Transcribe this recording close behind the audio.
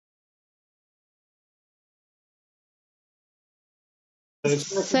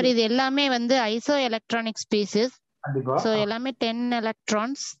Sir இது எல்லாமே வந்து ஐசோ எலக்ட்ரானிக் ஸ்பீசிஸ். கண்டிப்பா. சோ எல்லாமே 10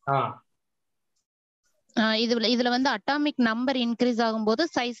 எலக்ட்ரான்ஸ். இதுல வந்து அட்டாமிக் நம்பர் இன்க்ரீஸ் ஆகும்போது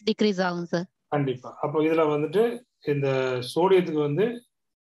சைஸ் டிக்ரீஸ் ஆகும் சார். கண்டிப்பா. அப்போ இதுல வந்துட்டு இந்த சோடியத்துக்கு வந்து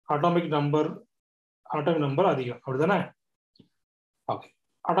அட்டாமிக் நம்பர் அதிகம், அப்படிதானே? ஓகே.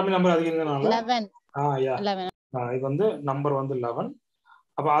 Atomic number அதிகம்னால 11. இது வந்து நம்பர் வந்து 11.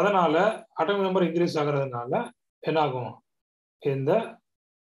 அப்ப அதனால அட்டாமிக் நம்பர் இன்க்ரீஸ் ஆகுறதுனால என்ன ஆகும்? இந்த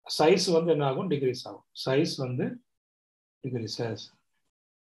சைஸ் வந்து என்ன ஆகும்? டிக்ரீஸ் ஆகும். சைஸ் வந்து டிக்ரீசஸ்.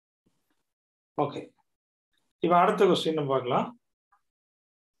 ஓகே. இப்போ அடுத்த क्वेश्चन நம்ம பார்க்கலாம்.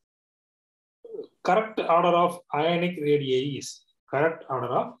 Correct order of ionic radii is. Correct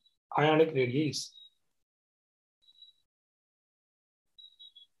order of ionic radii is.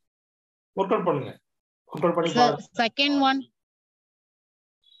 Work out பண்ணுங்க. Work out பண்ணி பாருங்க. Second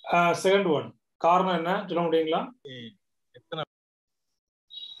one. காரணம் என்ன சொல்ல முடியுங்களா?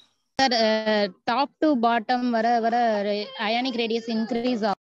 சார் டாப் டு பாட்டம் வர வர அயானிக் ரேடியஸ் இன்க்ரீஸ்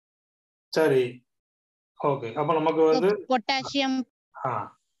ஆகும். சரி. ஓகே. அப்ப நமக்கு வந்து பொட்டாசியம்.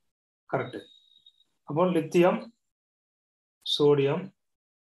 கரெக்ட். அப்போ லித்தியம், சோடியம்,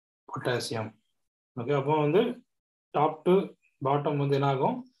 பொட்டாசியம். ஓகே. அப்போ வந்து டாப் டு பாட்டம் வந்து என்ன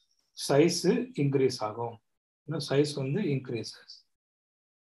ஆகும்? சைஸ் இன்க்ரீஸ் ஆகும். சைஸ் வந்து இன்க்ரீசஸ்.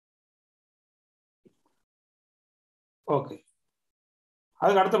 ஓகே.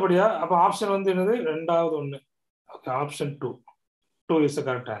 அதுக்கு அடுத்தபடியா அப்ப ஆப்ஷன் வந்து என்னது? ரெண்டாவது ஒண்ணு. Okay. Option 2 is the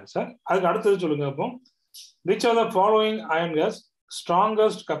correct answer. அதுக்கு அடுத்தது சொல்லுங்க. அப்போ which of the following ion gas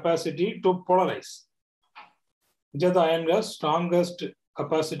strongest capacity to polarize? Which of the ion gas strongest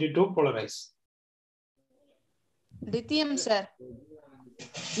capacity to polarize? Lithium sir.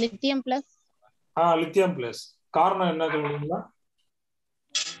 Lithium plus. Lithium plus. காரணம் என்ன சொல்றீங்களா?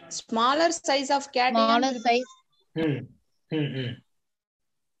 Smaller size of cation. Smaller size.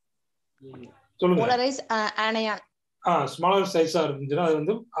 சொல்லுங்க. Polarize anion. Smaller சைஸா இருந்துச்சுன்னா அது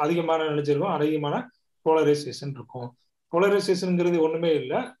வந்து அதிகமான நினைச்சிருக்கும், அதிகமான போலரைசேஷன் இருக்கும். போலரைசேஷன்ங்கிறது ஒண்ணுமே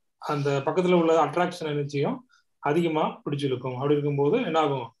இல்லை, அந்த பக்கத்துல உள்ள அட்ராக்ஷன் எனர்ஜியும் அதிகமா பிடிச்சிருக்கும். அப்படி இருக்கும்போது என்ன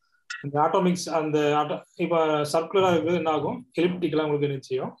ஆகும்? இந்த ஆட்டோமிக்ஸ் அந்த இப்ப சர்க்குலரா இருக்கிறது என்ன ஆகும்? எலிப்டிக்கலா உங்களுக்கு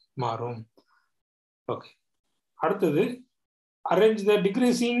நிச்சயம் மாறும். ஓகே. அடுத்தது arrange the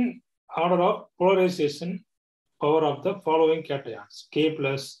decreasing order of polarisation power of the following cations K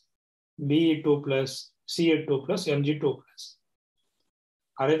plus Be2 plus Ca2 plus Mg2 plus.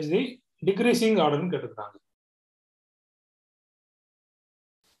 Arrange the decreasing ஆர்டர்னு கேட்டுக்கிறாங்க.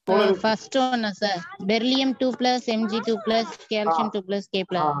 First one sir beryllium 2 plus Mg2 plus calcium 2 plus K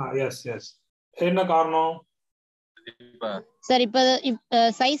plus. S. என்ன காரணம் sir? இப்ப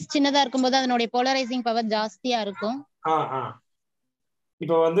size சின்னதா இருக்கும்போது அதனுடைய polarising power ஜாஸ்தியா இருக்கும்.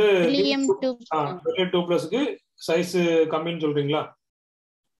 இப்போ வந்து பெரிலியம் 2 பிளஸ்க்கு சைஸ் கம்மின்னு சொல்றீங்களா?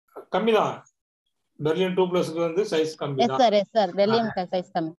 கம்மிதான். பெரிலியம் 2 பிளஸ்க்கு வந்து சைஸ் கம்மி தான். எஸ் சார் பெரிலியம் சைஸ்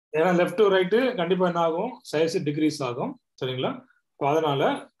கம்மி. ஏன்னா லெஃப்ட் டு ரைட் கண்டிப்பா என்ன ஆகும்? சைஸ் டிக்ரீஸ் ஆகும். சரிங்களா? அதனால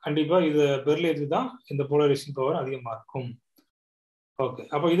கண்டிப்பா இது பெரிலியத்துக்கு தான் இந்த போலரைசிங் பவர் அதிகமா இருக்கும். ஓகே.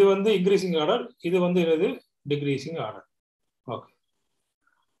 அப்ப இது வந்து இன்க்ரீசிங் ஆர்டர், இது வந்து என்னது? Decreasing order. ஓகே.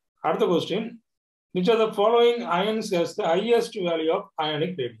 அடுத்த question, which of the following ions has the highest value of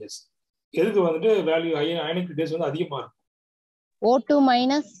ionic radius? எதுக்கு வந்துட்டு வேல்யூ ionic radius வந்து அதிகமா இருக்கும்? O2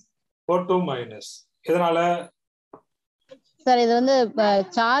 minus. O2 minus. எதனால சார்? இது வந்து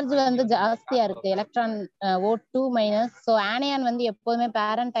சார்ஜ் வந்து ஜாஸ்தியா இருக்கு, electron O2 minus. So anion வந்து எப்பவுமே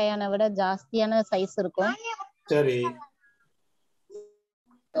பேரண்ட் அயானை விட ஜாஸ்தியான சைஸ் இருக்கும். சரி.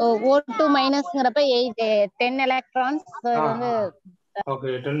 O2 minusங்கறப்ப 10 electrons. சோ இது வந்து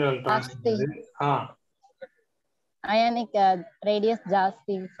ஓகே 10 எலக்ட்ரான்ஸ். அயானிக் ரேடியஸ்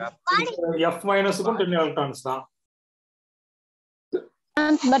ஜாஸ்தி. F மைனஸ்க்கும் 10 எலக்ட்ரான்ஸ் தான்.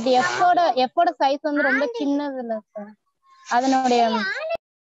 பட் F ஓட சைஸ் வந்து ரொம்ப சின்னது இல்ல சார்? அதனுடைய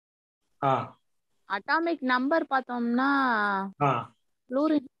அட்டாமிக் நம்பர் பார்த்தோம்னா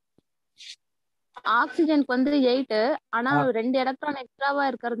ஃப்ளூரின் ஆக்ஸிஜனுக்கு வந்து 8, ஆனா 2 எலக்ட்ரான் எக்ஸ்ட்ராவா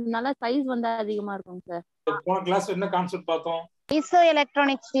இருக்கிறதுனால சைஸ் வந்து அதிகமா இருக்கும் சார். போன கிளாஸ்ல என்ன கான்செப்ட் பார்த்தோம்? Iso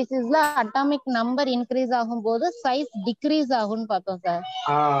electronic ஸ்பீசிஸ்ல atomic number increase ஆகும்போது சைஸ் டிக்ரீஸ் ஆகும்னு பார்த்தோம் சார்.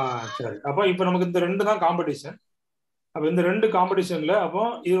 சரி. அப்ப இப்போ நமக்கு இந்த ரெண்டு தான் காம்படிஷன். அப்ப இந்த ரெண்டு காம்படிஷன்ல அப்போ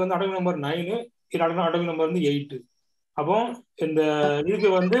இது வந்து அட்டாமிக் நம்பர் 9, இது அட்டாமிக் நம்பர் வந்து 8. அப்போ இந்த இதுக்கு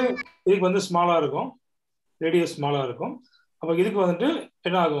வந்து ஸ்மாலா இருக்கும், ரேடியஸ் ஸ்மாலா இருக்கும். அப்போ இதுக்கு வந்துட்டு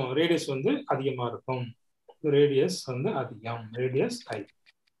என்ன ஆகும்? ரேடியஸ் வந்து அதிகமா இருக்கும். ரேடியஸ் வந்து அதிகம், ரேடியஸ் ஹை.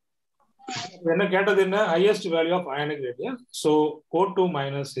 என்ன கேட்டது? என்ன highest value of ionic radius. So O2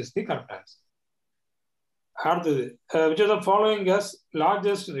 minus is the correct answer. அடுத்தது which of the following has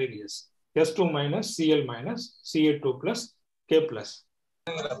largest radius? S2 minus, Cl minus, Ca2 plus, K plus.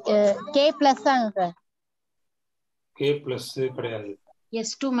 K plus தாங்க sir. K plus கிடையாது.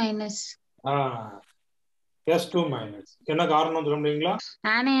 S2 minus. S2 minus. என்ன காரணம் சொல்ல முடியுங்களா?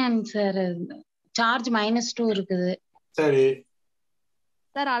 anion sir charge -2 இருக்குது. சரி.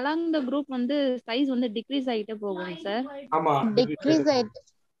 Sir along the group வந்து size வந்து டிக்ரீஸ் ஆயிட்டே போகும் சார். ஆமா, டிக்ரீஸ் ஆயிட்டு.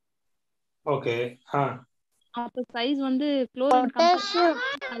 ஓகே. அப்ப சைஸ் வந்து குளோரின் பொட்டாசியம்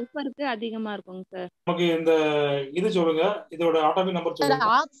சல்ஃபருக்கு அதிகமா இருக்குங்க சார். நமக்கு இந்த இது சொல்லுங்க, இதோட ஆட்டோமிக் நம்பர் சொல்லுங்க.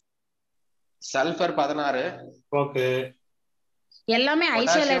 சல்ஃபர் 16. ஓகே. எல்லாமே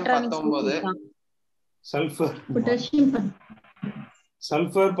ஐசோஎலக்ட்ரானிக்ஸ் 19. Sulphur potassium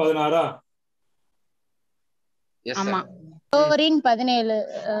sulphur 16. எஸ் ஆமா. குளோரின் 17.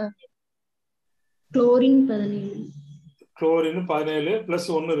 குளோரின் 17. குளோரின் 17 பிளஸ்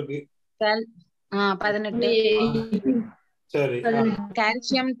 1 இருக்கு. 18. சரி.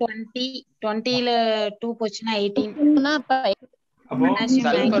 கால்சியம் 20. 20ல 2 போச்சுன்னா 18. அப்போ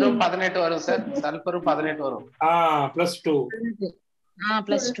சல்ஃபரும் 18 வரும் சார். சல்ஃபரும் 18 வரும். பிளஸ் 2.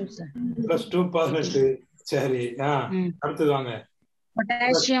 Plus 2 sir. பிளஸ் 2 18. சரி. அடுத்து வாங்க.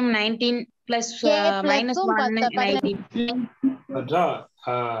 Potassium 19 plus -1 19. அட்ரா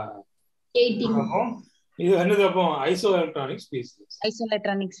 18. இது என்னது? அப்போ ஐசோ எலக்ட்ரானிக் ஸ்பீசிஸ்.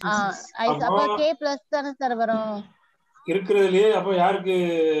 ஐசோஎலக்ட்ரானிக் அப்ப K plus தான சார் வரும் இருக்குறதுலயே. அப்ப யாருக்கு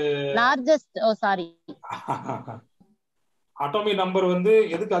லார்ஜஸ்ட்? சாரி, அட்டாமிக் நம்பர் வந்து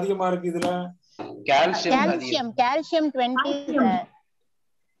எதுக்கு அதிகமா இருக்கு இதுல? Calcium 20 sir.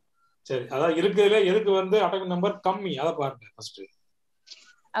 சரி, அதான் இருக்குதுல எதுக்கு வந்து அட்டாமிக் நம்பர் கம்மி அத பாருங்க ஃபர்ஸ்ட்.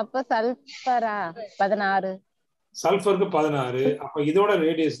 அப்ப சல்ஃபரா 16. சல்ஃபருக்கு 16. அப்ப இதோட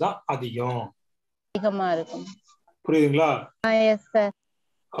ரேடியஸ் தான் அதிகமா இருக்கும். புரியுதுங்களா? Yes sir.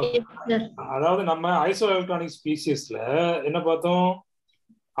 அதாவது நம்ம ஐசோ எலக்ட்ரானிக் ஸ்பீசிஸ்ல என்ன பார்த்தோம்?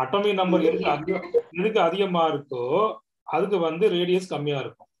 அட்டாமிக் நம்பர் எதுக்கு அதிகமா இருக்கோ அதுக்கு வந்து ரேடியஸ் கம்மியா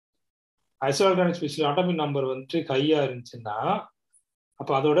இருக்கும். Iso electronic species atomic number வந்து ஹையா இருந்துச்சுன்னா அப்ப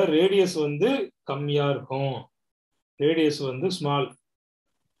அதோட ரேடியஸ் வந்து கம்மியா இருக்கும். ரேடியஸ் வந்து ஸ்மால்.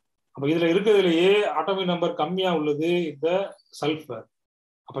 அப்ப இதுல இருக்கிறதுலயே அட்டாமிக் நம்பர் கம்மியா உள்ளது இந்த சல்ஃபர்.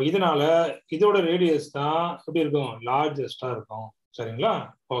 அப்ப இதனால இதோட ரேடியஸ் தான் எப்படி இருக்கும்? லார்ஜஸ்டா இருக்கும். சரிங்களா?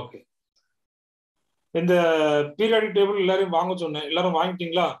 ஓகே. இந்த பீரியாடிக் டேபிள் எல்லாரும் வாங்க சொன்னேன். எல்லாரும்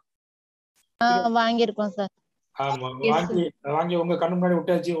வாங்கிட்டீங்களா? வாங்கியிருக்கோம் சார். ஆமா, வாங்கி உங்க கண்ணு முன்னாடி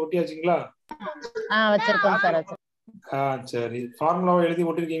ஒட்டியாச்சுங்களா? வச்சிருக்கோம் சார். சரி. ஃபார்முலாவை எழுதி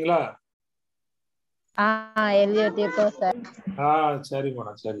ஒட்டிருக்கீங்களா? எழுதி ஒட்டியிருக்கோம் சார். சரி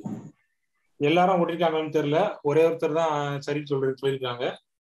மேடம், சரி. எல்லாரும் ஒட்டிருக்காங்கன்னு தெரியல, ஒரே ஒருத்தர் தான் சரி சொல்லியிருக்காங்க.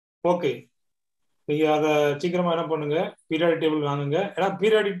 ஓகே, நீங்க அதை சீக்கிரமா என்ன பண்ணுங்க, பீரியாடிக் டேபிள் வாங்குங்க. ஏன்னா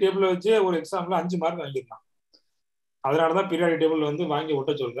பீரியாடிக் டேபிள் வச்சு ஒரு எக்ஸாம்ல 5 மார்க் வாங்கிடலாம். அதனாலதான் பீரியாடிக் டேபிள் வந்து வாங்கி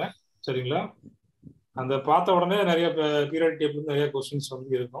ஒட்ட சொல்றேன். சரிங்களா? அந்த பார்த்த உடனே நிறைய பீரியாடிக் டேபிள் நிறைய கொஸ்டின்ஸ்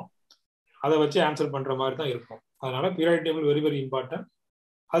வந்து இருக்கும். அதை வச்சு ஆன்சர் பண்ற மாதிரி தான் இருக்கும். அதனால periodic table very very important.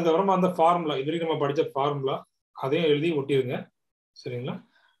 அதுக்கப்புறமா அந்த ஃபார்முலா, இது வரைக்கும் நம்ம படிச்ச ஃபார்முலா அதையும் எழுதி ஒட்டிடுங்க. சரிங்களா?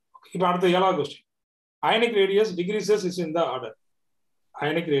 இப்போ அடுத்த 7வது question. Ionic radius decreases is in the order.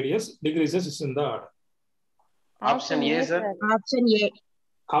 Ionic radius decreases is in the order. Option A sir. Option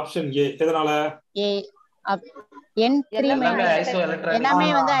A. எதனால? N3 எல்லாமே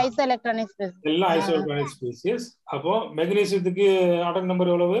வந்து ஐசோ எலக்ட்ரானிக் ஸ்பீசிஸ். எல்லாம் ஐசோ எலக்ட்ரானிக் ஸ்பீசிஸ். அப்போ மெக்னீசியத்துக்கு அட்டாமிக்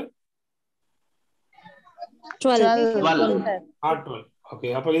நம்பர் எவ்வளவு? 12. ஓகே,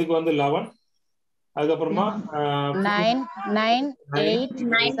 அப்போ இதுக்கு வந்து 11. அதுக்கப்புறமா 9 8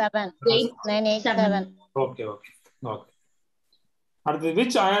 7. ஓகே. அடுத்து,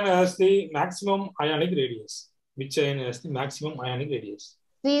 which ion has the maximum ionic radius? Which ion has the maximum ionic radius?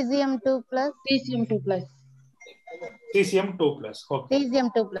 Cesium 2 plus. Okay. Cesium 2 plus. Cesium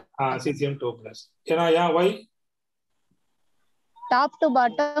 2 plus. Why? Top to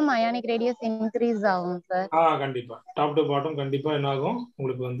bottom ionic radius increase ஆகும் sir. கண்டிப்பா top to bottom கண்டிப்பா என்ன ஆகும்?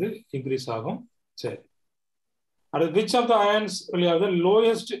 உங்களுக்கு வந்து increase ஆகும். சரி. அடுத்து, which of the ions will have the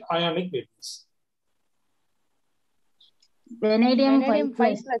lowest ionic radius? Vanadium 5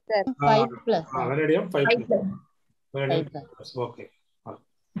 plus sir. 5 plus. Vanadium 5 plus. Vanadium 5 plus. Okay.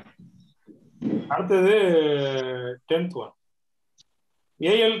 அடுத்தது 10th one.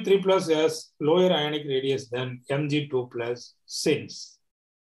 Al3 plus has lower ionic radius than Mg2 plus since.